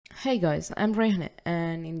Hey guys, I'm Rayhan,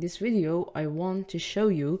 and in this video I want to show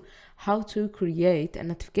you how to create a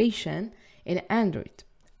notification in Android.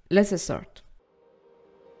 Let's start.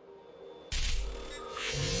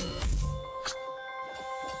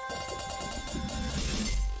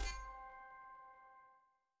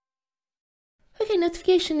 Okay,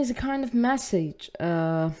 notification is a kind of message,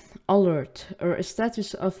 alert, or a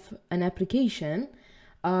status of an application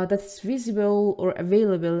that is visible or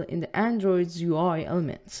available in the Android's UI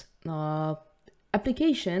elements.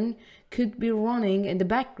 Application could be running in the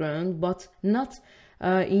background but not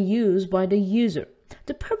in use by the user.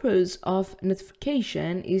 The purpose of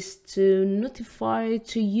notification is to notify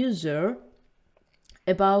to user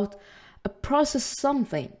about a process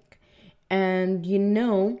something, and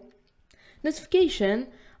notification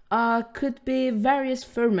could be various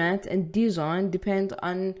format and design depend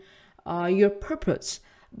on your purpose.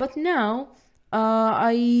 But now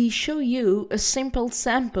I show you a simple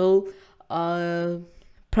sample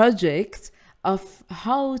project of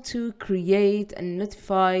how to create and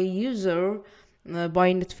notify user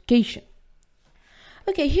by notification.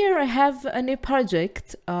 Okay, here I have a new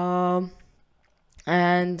project and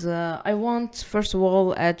I want first of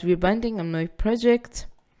all add rebinding on my project.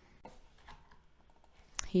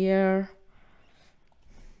 Here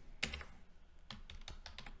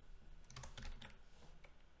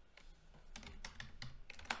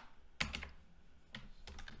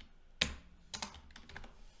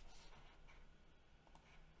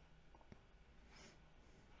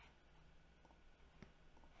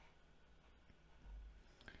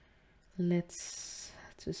let's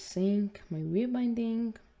to sync my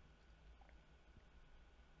rebinding.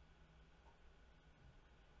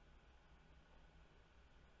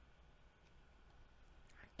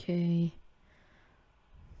 Okay,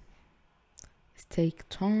 let's take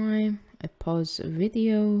time. I pause the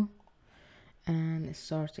video and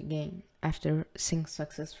start again after sync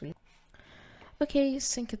successfully. Okay,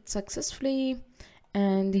 sync it successfully,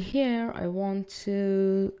 and here I want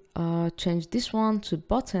to change this one to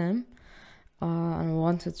bottom. I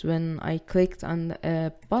wanted when I clicked on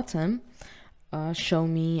a button show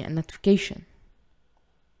me a notification.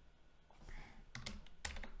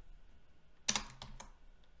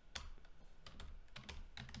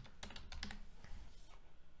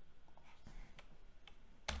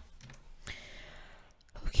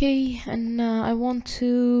 Okay, and I want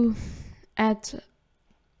to add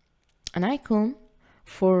an icon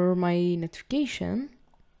for my notification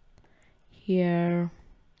here.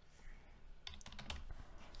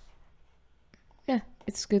 Yeah,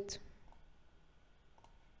 it's good.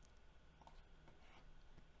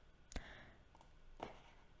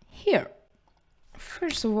 Here,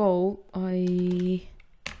 first of all, I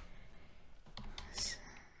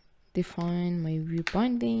define my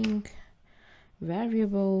rebinding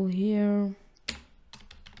variable here.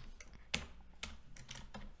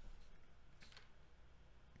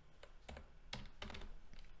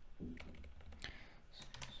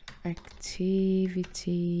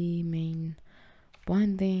 Activity main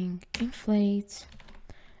binding inflate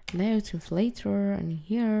layout inflator, and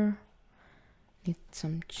here need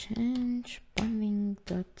some change binding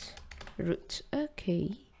dot root.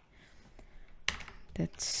 Okay,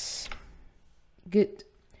 that's good.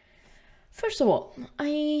 First of all,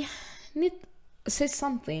 I need to say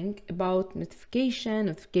something about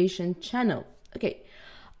notification channel. Okay,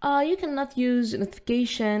 you cannot use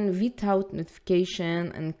notification without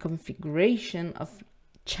notification and configuration of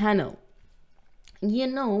channel. You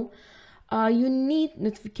need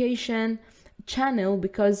notification channel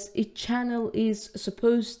because each channel is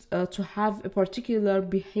supposed to have a particular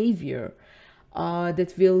behavior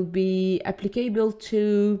that will be applicable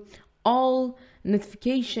to all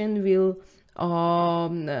notification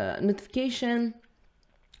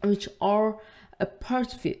which are a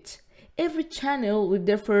part of it. Every channel will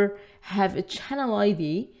therefore have a channel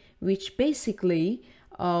ID, which basically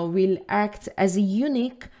will act as a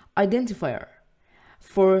unique identifier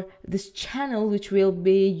for this channel, which will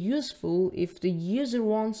be useful if the user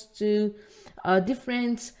wants to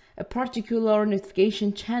differentiate a particular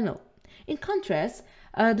notification channel. In contrast,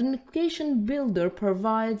 the notification builder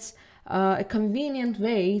provides a convenient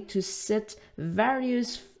way to set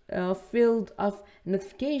various fields of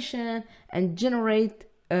notification and generate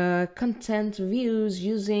content views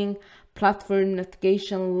using platform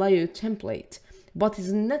notification layout template, but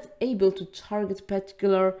is not able to target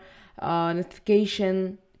particular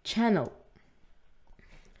notification channel.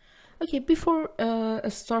 Okay, before I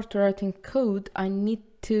start writing code, I need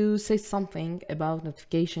to say something about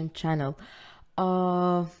notification channel.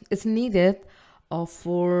 It's needed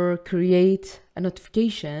for create a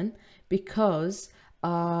notification because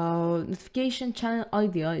Notification channel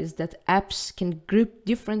idea is that apps can group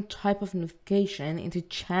different type of notification into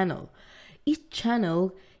channel. Each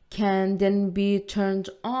channel can then be turned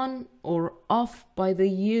on or off by the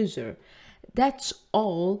user. That's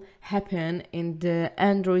all happen in the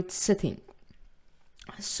Android setting.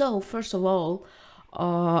 So first of all,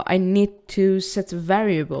 I need to set a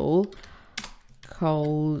variable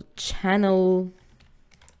called channel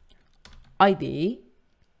ID.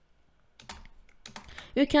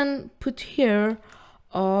 You can put here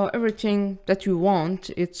everything that you want.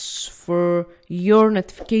 It's for your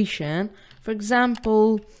notification. For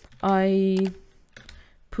example, I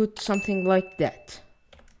put something like that.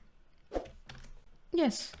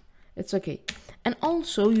 Yes, it's okay. And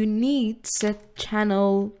also you need set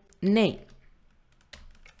channel name.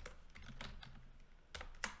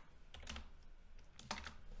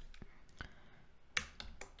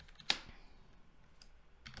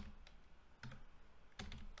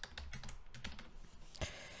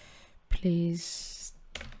 Please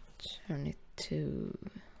turn it to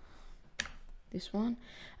this one.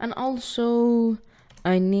 And also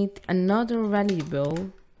I need another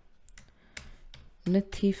variable,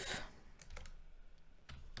 native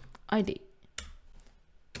ID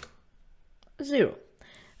 0.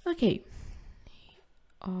 Okay,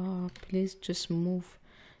 please just move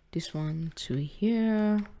this one to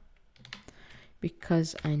here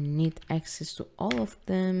because I need access to all of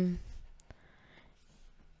them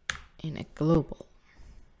in a global.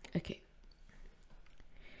 Okay,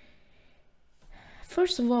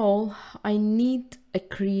 first of all I need a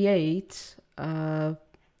create a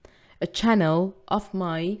channel of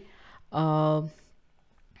my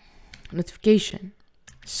notification.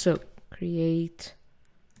 So create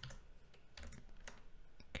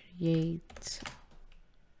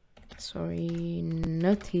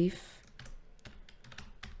notif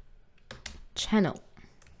channel.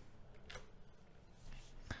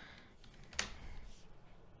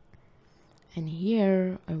 And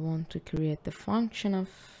here I want to create the function of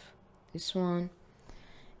this one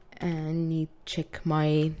and need check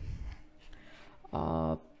my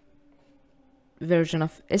version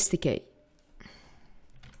of SDK.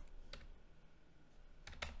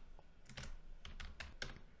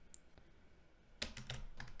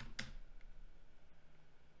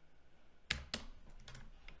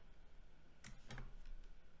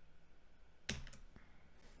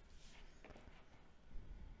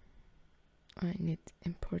 I need to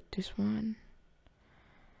import this one.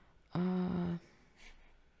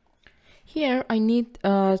 Here I need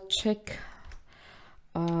check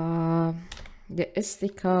the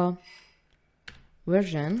SDK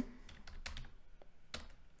version.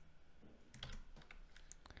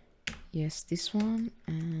 Yes, this one,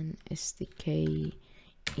 and SDK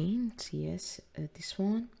int, yes, this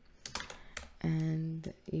one.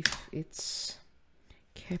 And if it's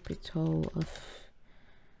capital of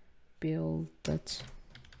build dot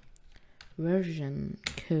version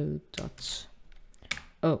code dot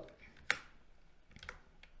o,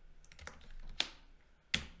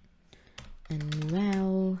 and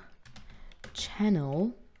well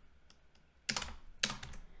channel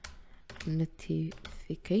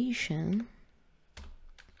notification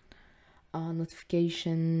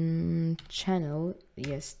notification channel,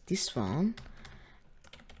 yes, this one.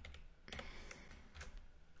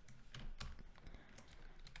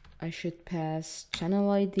 I should pass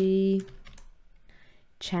channel ID,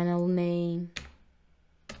 channel name,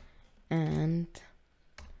 and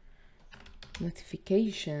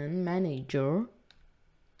notification manager.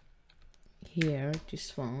 Here,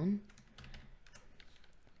 this one,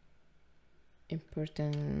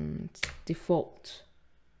 important default,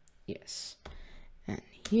 yes. And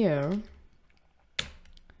here,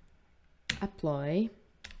 apply.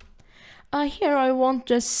 Here I want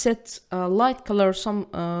just set light color. Some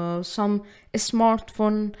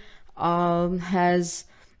smartphone has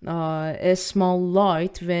a small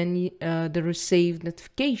light when the received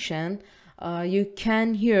notification. You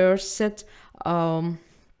can here set a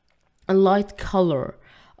light color,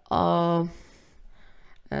 and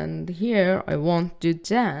here I won't do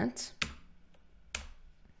that.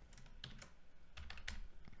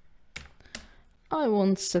 I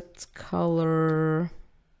want set color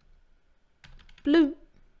blue,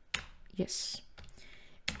 yes,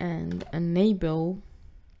 and enable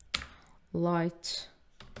light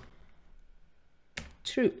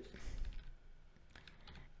true.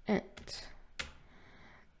 And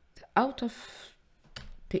out of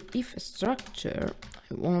the if structure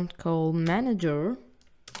I want call manager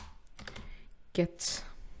get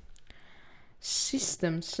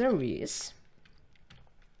system service,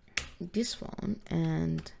 this one,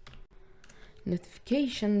 and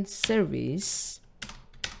notification service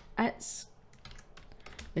as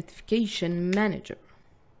notification manager.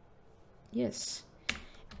 Yes,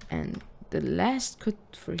 and the last code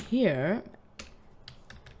for here,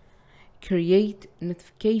 create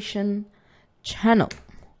notification channel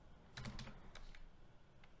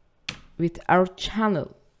with our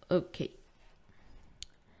channel. Okay,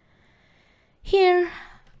 here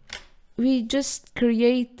we just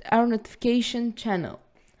create our notification channel.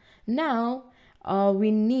 Now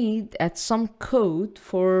we need add some code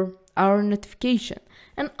for our notification,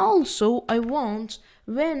 and also I want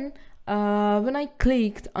when I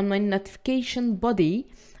clicked on my notification body,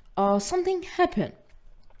 something happened.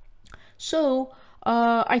 So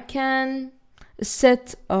I can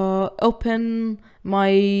set open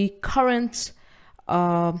my current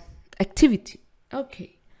activity.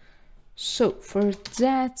 Okay, so for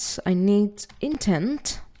that I need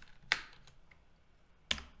intent.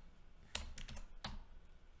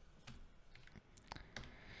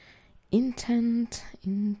 Intent.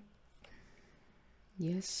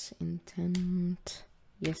 Yes,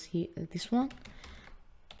 here, this one.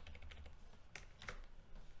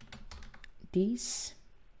 This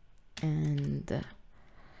and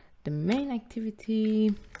the main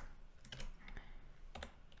activity.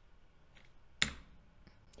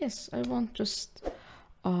 Yes, I want just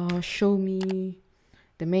show me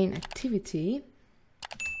the main activity.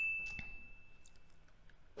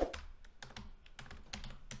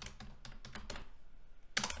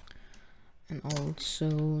 And also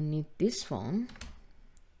need this one.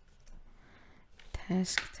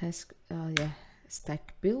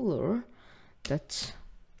 Stack builder that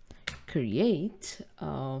create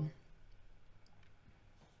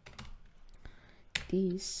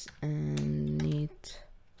this, and need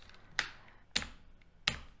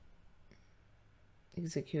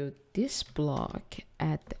execute this block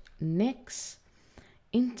at next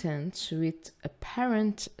intent with a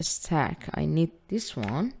parent stack. I need this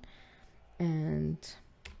one, and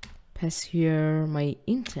pass here my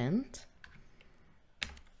intent,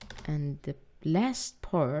 and the last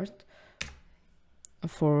part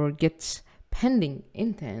for get pending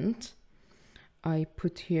intent, I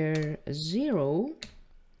put here a 0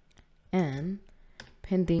 and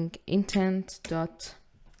pending intent dot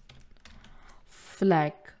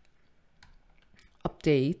flag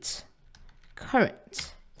update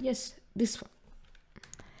current. Yes, this one.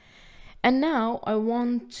 And now I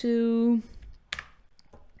want to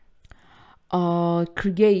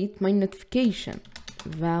create my notification.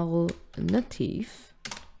 Val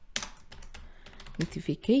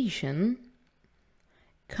notification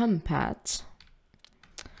compat.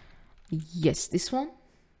 Yes, this one.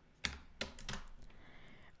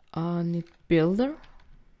 Need builder.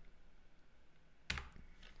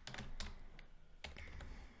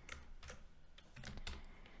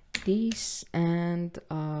 This, and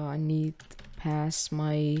I need pass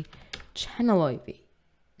my channel ID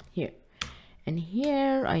here, and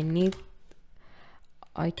here I need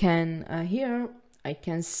here I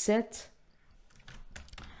can set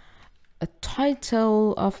a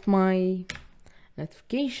title of my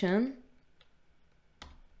notification.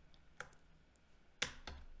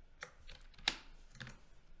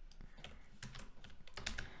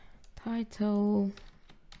 Title,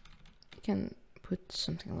 you can put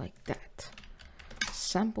something like that,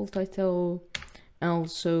 sample title.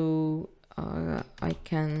 Also I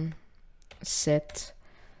can set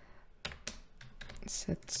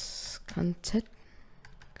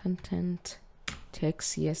content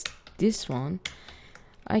text. Yes, this one.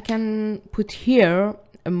 I can put here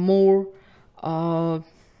a more a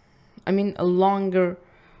longer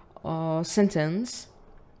sentence.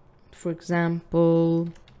 For example,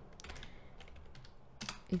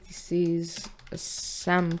 this is a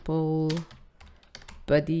sample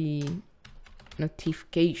body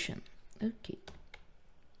notification. Okay.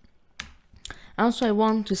 Also, I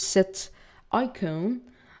want to set icon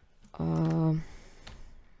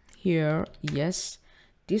here. Yes,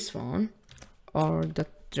 this one, or the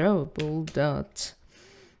drawable dot.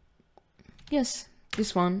 Yes,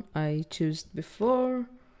 this one I chose before.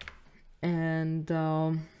 And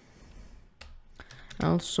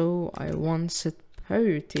also I want set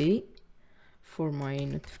priority for my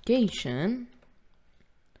notification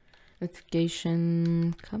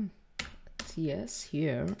come. Yes,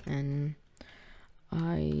 here, and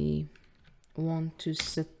I want to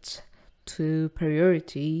set to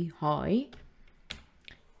priority high,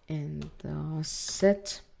 and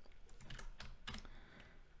set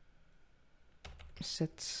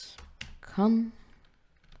content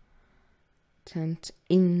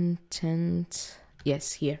intent.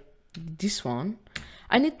 Yes, here, this one.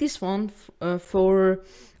 I need this one for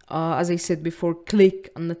as I said before,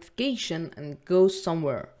 click on notification and go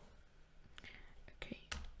somewhere. Okay,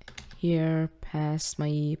 here pass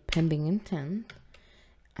my pending intent,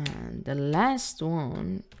 and the last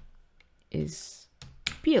one is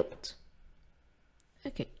built.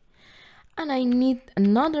 Okay, and I need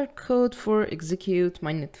another code for execute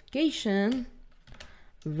my notification.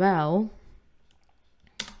 Val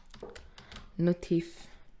notif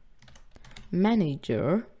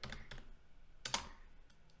manager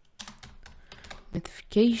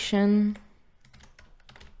notification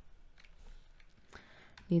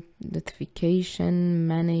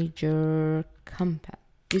manager compat,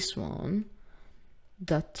 this one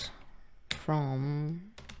dot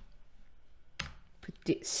from, put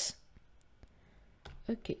this.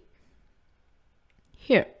 Okay,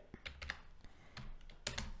 here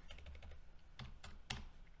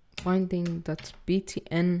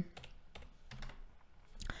binding.btn.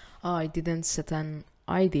 Oh, I didn't set an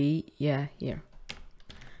ID. Yeah, here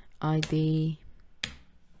ID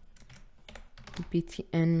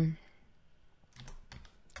btn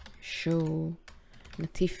show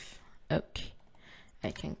notif. Okay,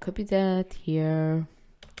 I can copy that here,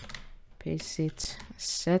 paste it,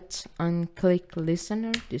 set unclick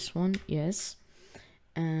listener, this one, yes,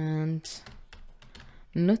 and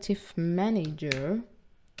notif manager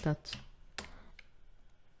dot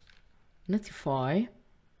notify.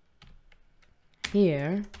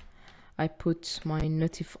 Here I put my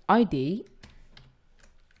notif ID,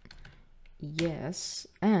 yes,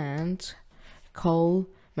 and call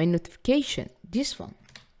my notification, this one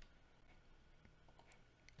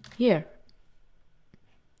here.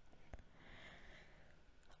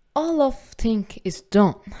 All of thing is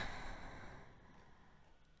done,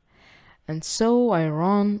 and so I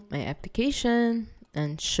run my application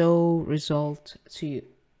and show result to you.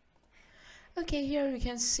 Okay, here you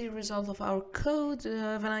can see result of our code.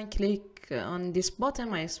 When I click on this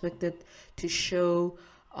button, I expect it to show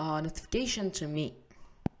a notification to me.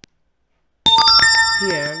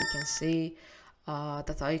 Here you can see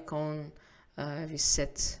that icon we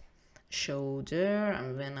set show there,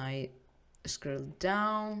 and when I scroll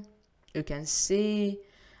down, you can see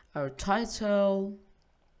our title,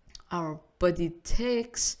 our body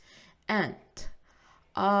text, and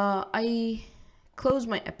I close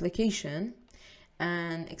my application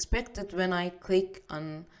and expect that when I click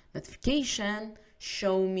on notification,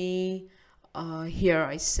 show me here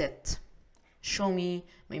I set show me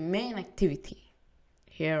my main activity.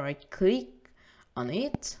 Here I click on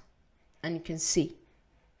it and you can see.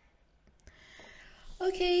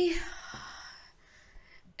 Okay,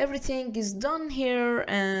 everything is done here,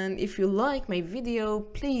 and if you like my video,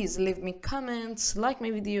 please leave me comments, like my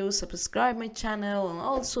video, subscribe my channel, and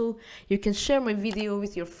also you can share my video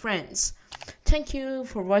with your friends. Thank you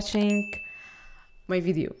for watching my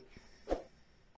video.